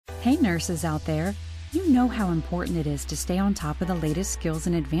Hey nurses out there, you know how important it is to stay on top of the latest skills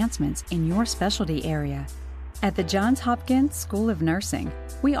and advancements in your specialty area. At the Johns Hopkins School of Nursing,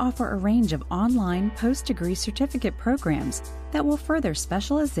 we offer a range of online post-degree certificate programs that will further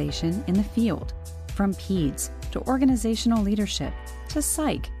specialization in the field, from peds to organizational leadership to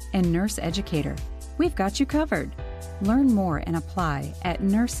psych and nurse educator. We've got you covered. Learn more and apply at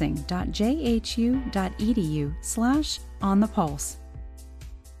nursing.jhu.edu/onthepulse.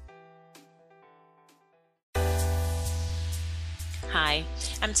 Hi,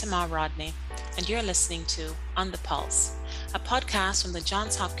 I'm Tamar Rodney, and you're listening to On the Pulse, a podcast from the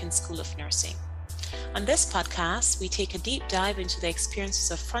Johns Hopkins School of Nursing. On this podcast, we take a deep dive into the experiences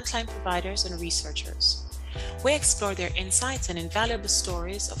of frontline providers and researchers. We explore their insights and invaluable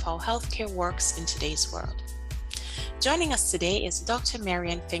stories of how healthcare works in today's world. Joining us today is Dr.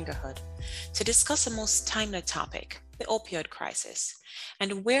 Marian Fingerhood to discuss a most timely topic, the opioid crisis,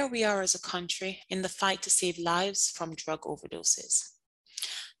 and where we are as a country in the fight to save lives from drug overdoses.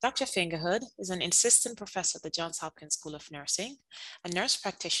 Dr. Fingerhood is an assistant professor at the Johns Hopkins School of Nursing, a nurse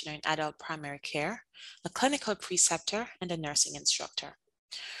practitioner in adult primary care, a clinical preceptor, and a nursing instructor.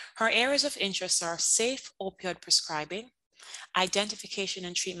 Her areas of interest are safe opioid prescribing, identification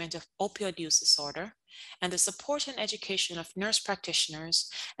and treatment of opioid use disorder, and the support and education of nurse practitioners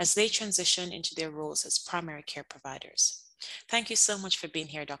as they transition into their roles as primary care providers. Thank you so much for being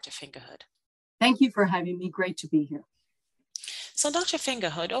here, Dr. Fingerhood. Thank you for having me. Great to be here. So, Dr.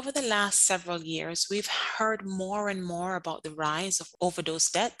 Fingerhood, over the last several years, we've heard more and more about the rise of overdose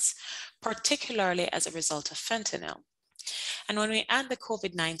deaths, particularly as a result of fentanyl. And when we add the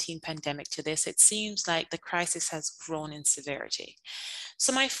COVID-19 pandemic to this, it seems like the crisis has grown in severity.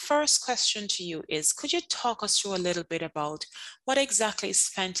 So my first question to you is, could you talk us through a little bit about what exactly is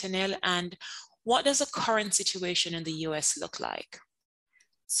fentanyl and what does the current situation in the US look like?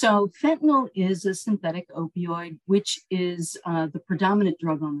 So fentanyl is a synthetic opioid, which is the predominant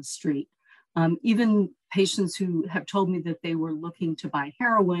drug on the street. Even patients who have told me that they were looking to buy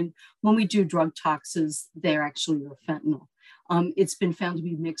heroin, when we do drug toxes, they're actually fentanyl. It's been found to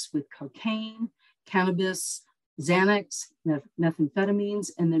be mixed with cocaine, cannabis, Xanax,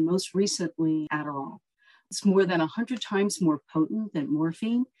 methamphetamines, and then most recently, Adderall. It's more than 100 times more potent than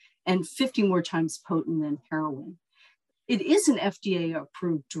morphine and 50 more times potent than heroin. It is an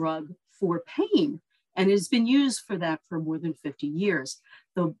FDA-approved drug for pain, and it has been used for that for more than 50 years.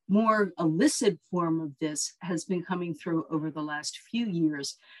 The more illicit form of this has been coming through over the last few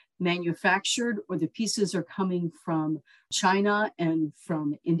years, manufactured, or the pieces are coming from China and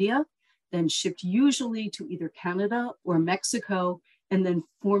from India, then shipped usually to either Canada or Mexico, and then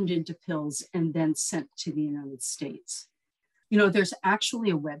formed into pills and then sent to the United States. You know, there's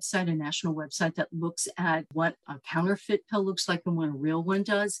actually a website, a national website that looks at what a counterfeit pill looks like and what a real one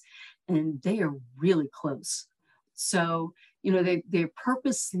does, and they are really close. So, you know, they're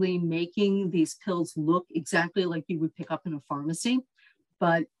purposely making these pills look exactly like you would pick up in a pharmacy,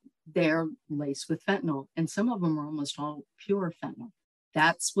 but they're laced with fentanyl, and some of them are almost all pure fentanyl.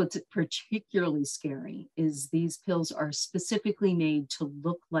 That's what's particularly scary, is these pills are specifically made to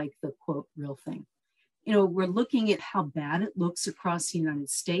look like the, quote, real thing. You know, we're looking at how bad it looks across the United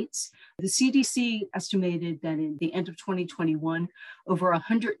States. The CDC estimated that in the end of 2021, over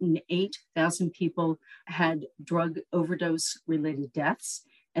 108,000 people had drug overdose related deaths,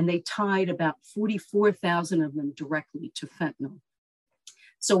 and they tied about 44,000 of them directly to fentanyl.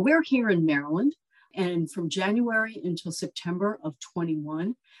 So we're here in Maryland, and from January until September of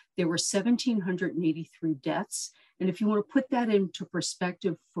 21, there were 1,783 deaths. And if you want to put that into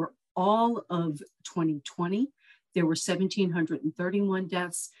perspective, for all of 2020, there were 1,731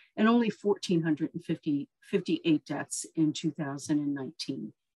 deaths and only 1,458 deaths in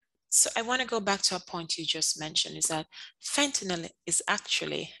 2019. So I want to go back to a point you just mentioned, is that fentanyl is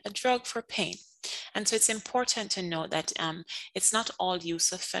actually a drug for pain. And so it's important to note that it's not all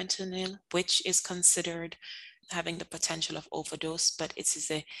use of fentanyl, which is considered having the potential of overdose, but it's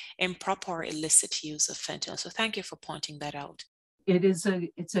the improper or illicit use of fentanyl. So thank you for pointing that out. It's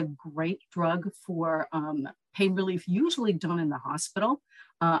a great drug for pain relief, usually done in the hospital.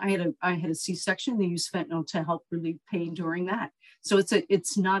 I had a C-section. They used fentanyl to help relieve pain during that. So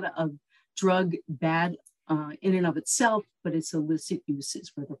it's not a drug bad in and of itself, but it's illicit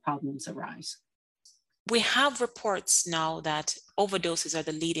uses where the problems arise. We have reports now that overdoses are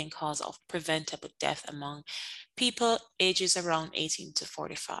the leading cause of preventable death among people ages around 18 to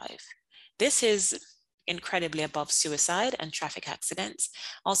 45. This is incredibly above suicide and traffic accidents,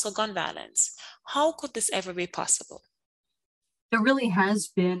 also gun violence. How could this ever be possible? There really has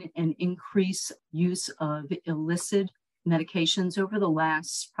been an increased use of illicit medications over the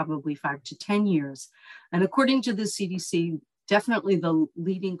last probably 5 to 10 years. And according to the CDC, definitely the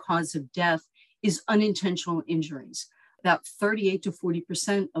leading cause of death is unintentional injuries, about 38 to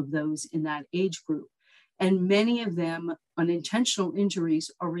 40% of those in that age group. And many of them, unintentional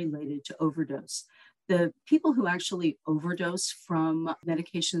injuries, are related to overdose. The people who actually overdose from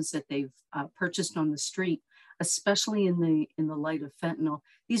medications that they've purchased on the street, especially in the light of fentanyl,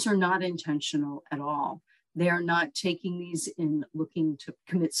 these are not intentional at all. They are not taking these in looking to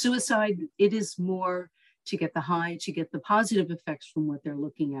commit suicide. It is more to get the high, to get the positive effects from what they're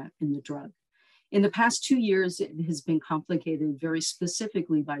looking at in the drug. In the past 2 years, it has been complicated very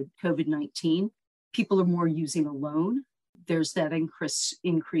specifically by COVID-19. People are more using alone. There's that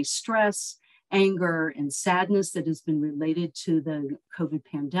increased stress, anger, and sadness that has been related to the COVID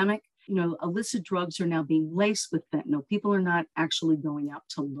pandemic. Illicit drugs are now being laced with fentanyl. People are not actually going out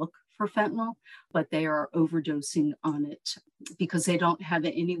to look for fentanyl, but they are overdosing on it because they don't have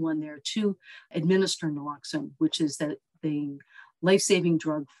anyone there to administer naloxone, which is the life-saving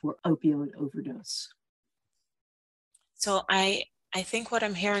drug for opioid overdose. So I think what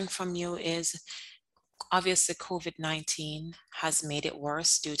I'm hearing from you is obviously COVID-19 has made it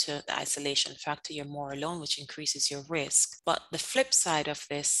worse due to the isolation factor. You're more alone, which increases your risk. But the flip side of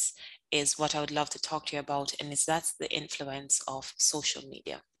this is what I would love to talk to you about, and that's the influence of social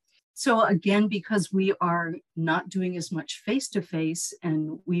media. So again, because we are not doing as much face-to-face,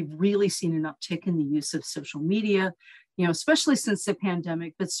 and we've really seen an uptick in the use of social media, especially since the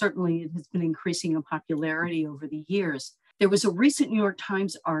pandemic, but certainly it has been increasing in popularity over the years. There was a recent New York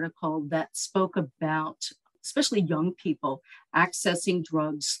Times article that spoke about, especially young people, accessing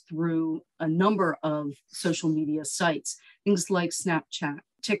drugs through a number of social media sites, things like Snapchat,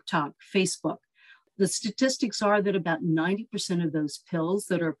 TikTok, Facebook. The statistics are that about 90% of those pills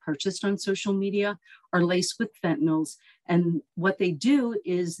that are purchased on social media are laced with fentanyls. And what they do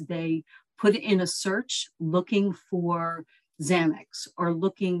is they put in a search looking for Xanax or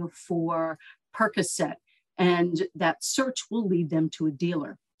looking for Percocet, and that search will lead them to a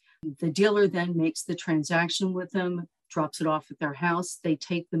dealer. The dealer then makes the transaction with them, drops it off at their house. They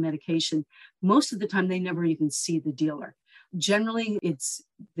take the medication. Most of the time, they never even see the dealer. Generally, it's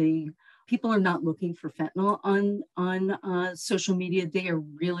the people are not looking for fentanyl on social media. They are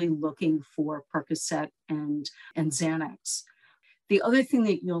really looking for Percocet and Xanax. The other thing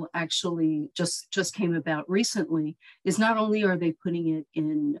that you'll actually just came about recently is not only are they putting it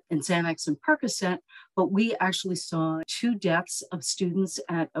in Xanax and Percocet, but we actually saw 2 deaths of students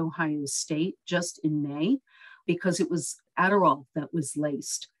at Ohio State just in May because it was Adderall that was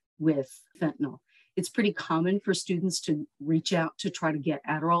laced with fentanyl. It's pretty common for students to reach out to try to get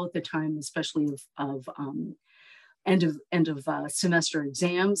Adderall at the time, especially of end of semester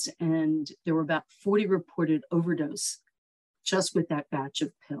exams. And there were about 40 reported overdose just with that batch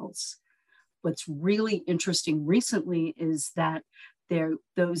of pills. What's really interesting recently is that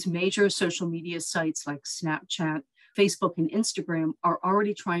those major social media sites like Snapchat, Facebook, and Instagram are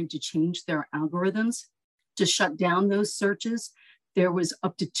already trying to change their algorithms to shut down those searches. There was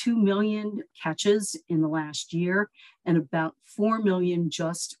up to 2 million catches in the last year and about 4 million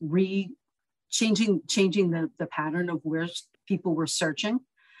just changing the pattern of where people were searching.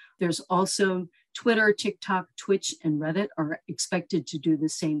 There's also Twitter, TikTok, Twitch, and Reddit are expected to do the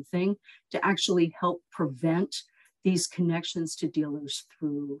same thing to actually help prevent these connections to dealers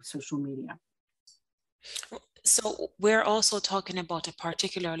through social media. So we're also talking about a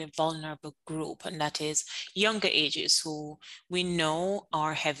particularly vulnerable group, and that is younger ages who we know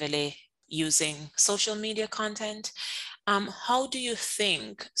are heavily using social media content. How do you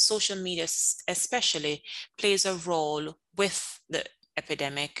think social media especially plays a role with the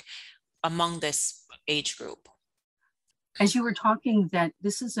epidemic among this age group? As you were talking, that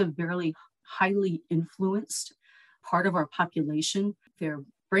this is a very highly influenced part of our population. Their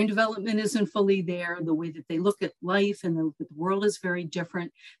brain development isn't fully there. The way that they look at life and the world is very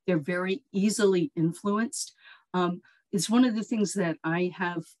different. They're very easily influenced. It's one of the things that I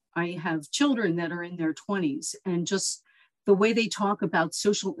have children that are in their 20s, and just the way they talk about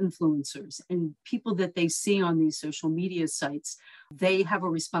social influencers and people that they see on these social media sites, they have a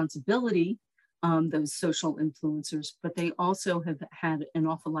responsibility, those social influencers, but they also have had an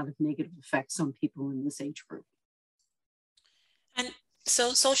awful lot of negative effects on people in this age group. And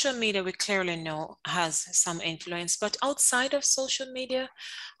so social media, we clearly know, has some influence, but outside of social media,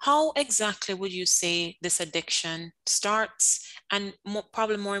 how exactly would you say this addiction starts? And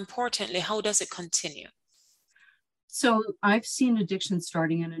probably more importantly, how does it continue? So I've seen addiction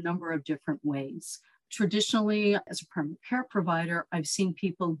starting in a number of different ways. Traditionally, as a primary care provider, I've seen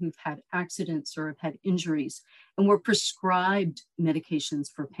people who've had accidents or have had injuries and were prescribed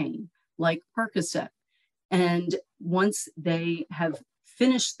medications for pain, like Percocet. And once they have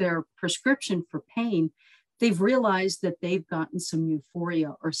finished their prescription for pain, they've realized that they've gotten some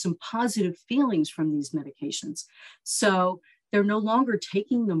euphoria or some positive feelings from these medications. So they're no longer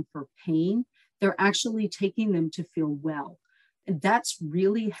taking them for pain, they're actually taking them to feel well. And that's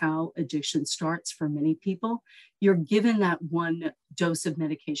really how addiction starts for many people. You're given that one dose of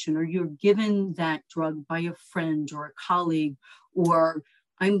medication, or you're given that drug by a friend or a colleague, or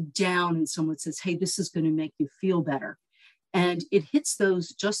I'm down and someone says, hey, this is going to make you feel better. And it hits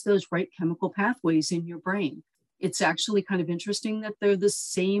just those right chemical pathways in your brain. It's actually kind of interesting that they're the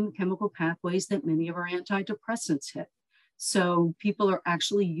same chemical pathways that many of our antidepressants hit. So people are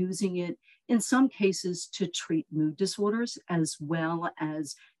actually using it in some cases to treat mood disorders, as well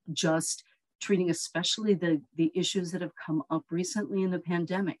as just treating especially the issues that have come up recently in the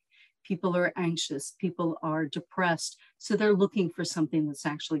pandemic. People are anxious, people are depressed, so they're looking for something that's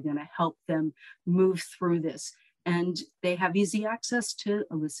actually going to help them move through this. And they have easy access to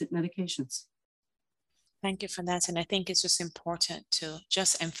illicit medications. Thank you for that. And I think it's just important to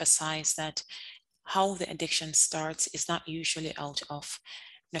just emphasize that how the addiction starts is not usually out of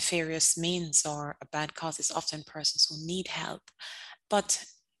nefarious means or a bad cause. It's often persons who need help. But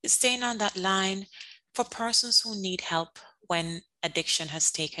staying on that line, for persons who need help when addiction has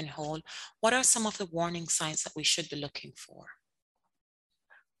taken hold, what are some of the warning signs that we should be looking for?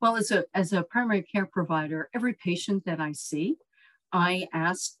 Well, as a primary care provider, every patient that I see, I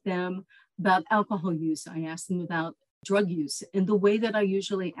ask them about alcohol use. I ask them about drug use. And the way that I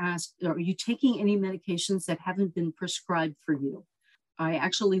usually ask, are you taking any medications that haven't been prescribed for you? I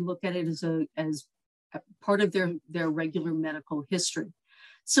actually look at it as part of their regular medical history.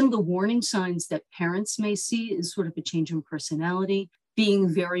 Some of the warning signs that parents may see is sort of a change in personality,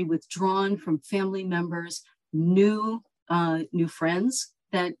 being very withdrawn from family members, new friends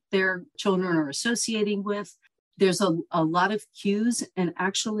that their children are associating with. There's a lot of cues, and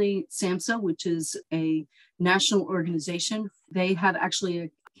actually SAMHSA, which is a national organization, they have actually a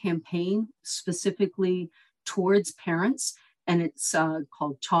campaign specifically towards parents, and it's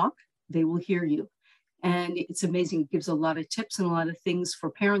called Talk, They Will Hear You. And it's amazing. It gives a lot of tips and a lot of things for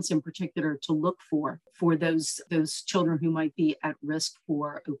parents in particular to look for those children who might be at risk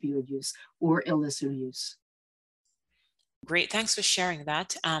for opioid use or illicit use. Great, thanks for sharing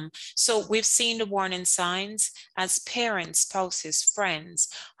that. So we've seen the warning signs. As parents, spouses, friends,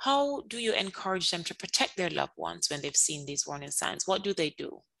 how do you encourage them to protect their loved ones when they've seen these warning signs? What do they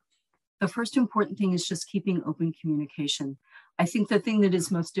do? The first important thing is just keeping open communication. I think the thing that is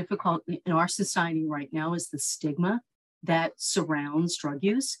most difficult in our society right now is the stigma that surrounds drug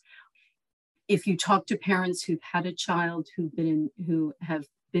use. If you talk to parents who've had a child who have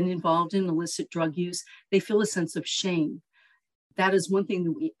been involved in illicit drug use, they feel a sense of shame. That is one thing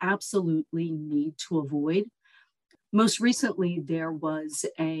that we absolutely need to avoid. Most recently, there was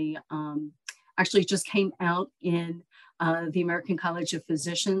actually just came out in the American College of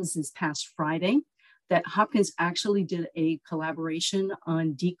Physicians this past Friday, that Hopkins actually did a collaboration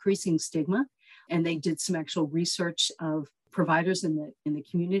on decreasing stigma, and they did some actual research of providers in the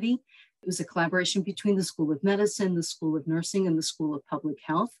community. It was a collaboration between the School of Medicine, the School of Nursing, and the School of Public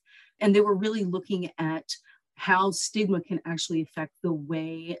Health. And they were really looking at how stigma can actually affect the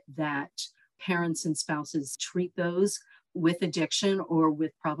way that parents and spouses treat those with addiction or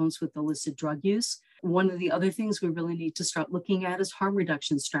with problems with illicit drug use. One of the other things we really need to start looking at is harm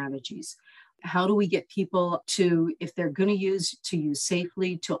reduction strategies. How do we get people to, if they're going to use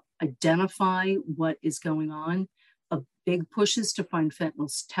safely, to identify what is going on? A big push is to find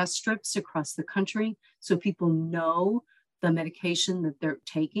fentanyl test strips across the country so people know the medication that they're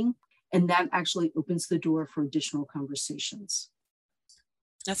taking. And that actually opens the door for additional conversations.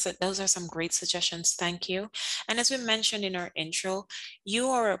 That's it. Those are some great suggestions. Thank you. And as we mentioned in our intro, you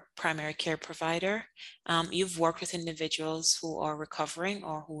are a primary care provider. You've worked with individuals who are recovering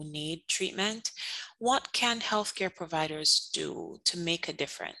or who need treatment. What can healthcare providers do to make a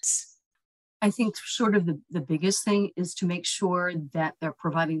difference? I think sort of the biggest thing is to make sure that they're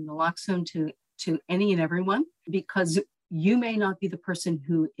providing naloxone to any and everyone, because you may not be the person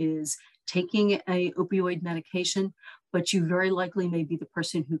who is taking a opioid medication, but you very likely may be the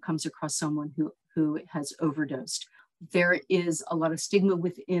person who comes across someone who has overdosed. There is a lot of stigma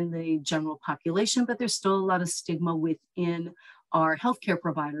within the general population, but there's still a lot of stigma within our healthcare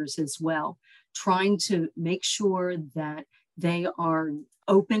providers as well, trying to make sure that they are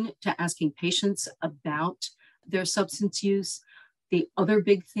open to asking patients about their substance use. The other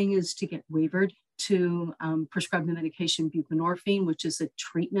big thing is to get waivered to prescribe the medication buprenorphine, which is a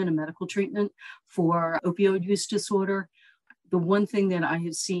medical treatment for opioid use disorder. The one thing that I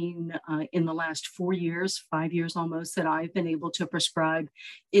have seen in the last 4 years, 5 years almost, that I've been able to prescribe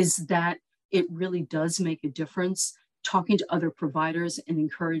is that it really does make a difference. Talking to other providers and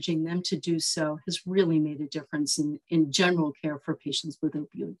encouraging them to do so has really made a difference in general care for patients with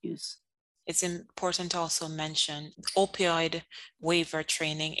opioid use. It's important to also mention opioid waiver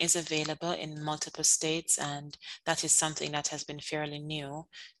training is available in multiple states, and that is something that has been fairly new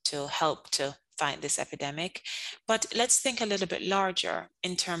to help to fight this epidemic. But let's think a little bit larger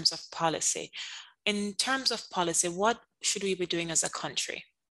in terms of policy. In terms of policy, what should we be doing as a country?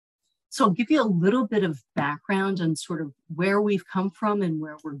 So I'll give you a little bit of background on sort of where we've come from and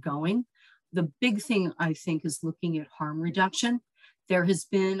where we're going. The big thing, I think, is looking at harm reduction. There has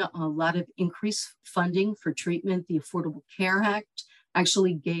been a lot of increased funding for treatment. The Affordable Care Act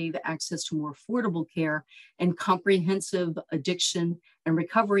actually gave access to more affordable care, and Comprehensive Addiction and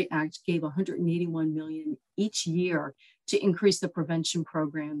Recovery Act gave $181 million each year to increase the prevention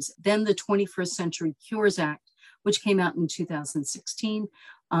programs. Then the 21st Century Cures Act, which came out in 2016,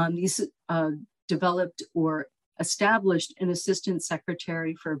 these developed or established an assistant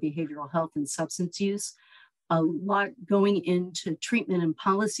secretary for behavioral health and substance use, a lot going into treatment and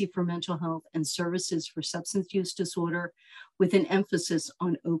policy for mental health and services for substance use disorder, with an emphasis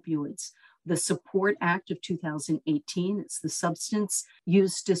on opioids. The Support Act of 2018, it's the Substance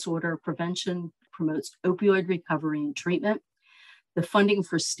Use Disorder Prevention, promotes opioid recovery and treatment. The funding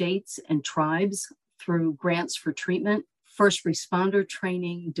for states and tribes through grants for treatment, first responder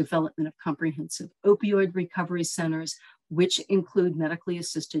training, development of comprehensive opioid recovery centers, which include medically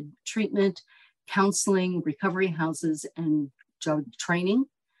assisted treatment, counseling, recovery houses, and drug training.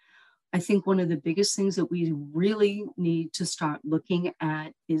 I think one of the biggest things that we really need to start looking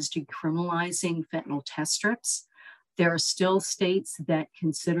at is decriminalizing fentanyl test strips. There are still states that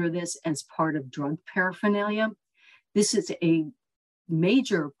consider this as part of drug paraphernalia. This is a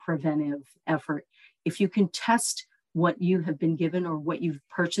major preventive effort. If you can test what you have been given or what you've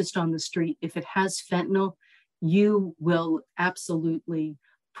purchased on the street, if it has fentanyl, you will absolutely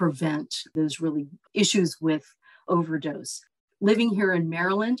prevent those really issues with overdose. Living here in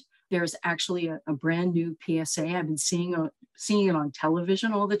Maryland, there's actually a brand new PSA. I've been seeing it on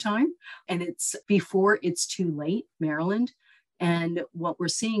television all the time, and it's Before It's Too Late, Maryland. And what we're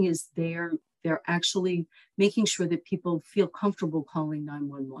seeing is they're actually making sure that people feel comfortable calling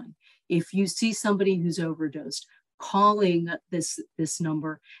 911. If you see somebody who's overdosed, calling this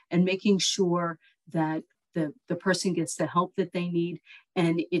number and making sure that the person gets the help that they need,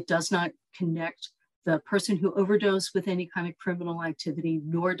 and it does not connect the person who overdosed with any kind of criminal activity,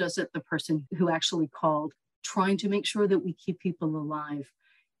 nor does it the person who actually called, trying to make sure that we keep people alive.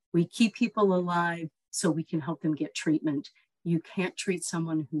 We keep people alive so we can help them get treatment. You can't treat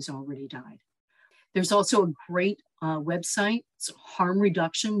someone who's already died. There's also a great website, it's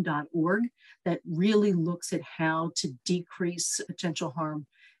harmreduction.org, that really looks at how to decrease potential harm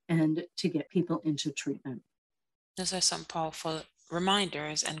and to get people into treatment. Those are some powerful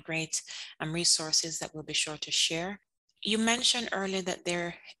reminders and great resources that we'll be sure to share. You mentioned earlier that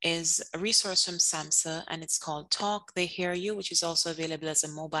there is a resource from SAMHSA, and it's called Talk, They Hear You, which is also available as a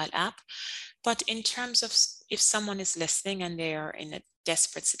mobile app. But in terms of if someone is listening and they are in a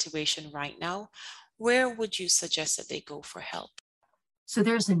desperate situation right now, where would you suggest that they go for help? So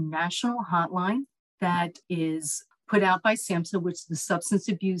there's a national hotline that is put out by SAMHSA, which is the Substance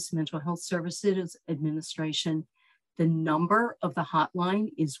Abuse Mental Health Services Administration. The number of the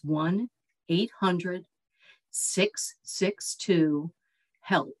hotline is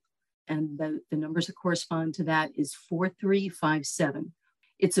 1-800-662-HELP. And the numbers that correspond to that is 4357.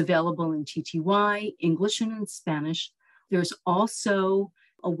 It's available in TTY, English, and in Spanish. There's also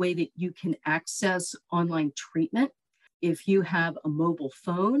a way that you can access online treatment. If you have a mobile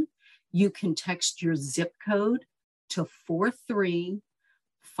phone, you can text your zip code to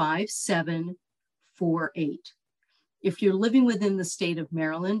 435748. If you're living within the state of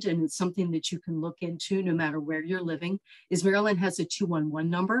Maryland, and it's something that you can look into no matter where you're living, is Maryland has a 211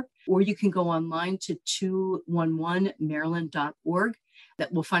 number, or you can go online to 211maryland.org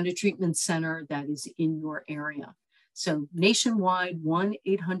that will find a treatment center that is in your area. So nationwide,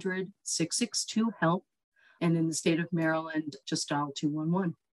 1-800-662-HELP. And in the state of Maryland, just dial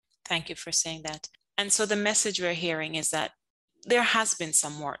 211. Thank you for saying that. And so the message we're hearing is that there has been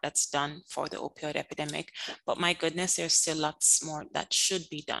some work that's done for the opioid epidemic, but my goodness, there's still lots more that should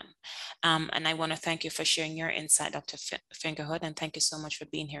be done. And I want to thank you for sharing your insight, Dr. Fingerhood, and thank you so much for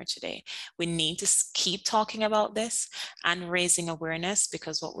being here today. We need to keep talking about this and raising awareness,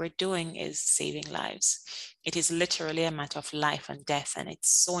 because what we're doing is saving lives. It is literally a matter of life and death, and it's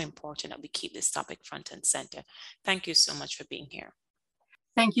so important that we keep this topic front and center. Thank you so much for being here.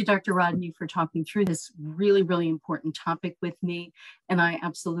 Thank you, Dr. Rodney, for talking through this really, really important topic with me. And I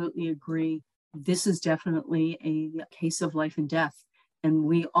absolutely agree. This is definitely a case of life and death. And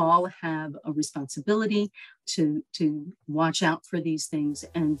we all have a responsibility to watch out for these things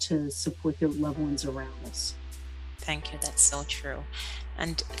and to support the loved ones around us. Thank you. That's so true.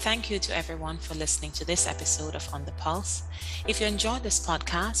 And thank you to everyone for listening to this episode of On the Pulse. If you enjoyed this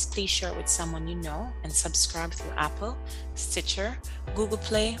podcast, please share it with someone you know and subscribe through Apple, Stitcher, Google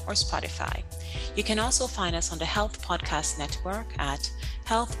Play, or Spotify. You can also find us on the Health Podcast Network at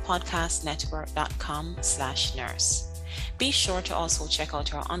healthpodcastnetwork.com/nurse. Be sure to also check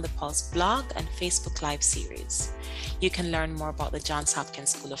out our On the Pulse blog and Facebook Live series. You can learn more about the Johns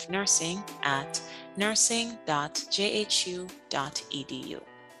Hopkins School of Nursing at nursing.jhu.edu.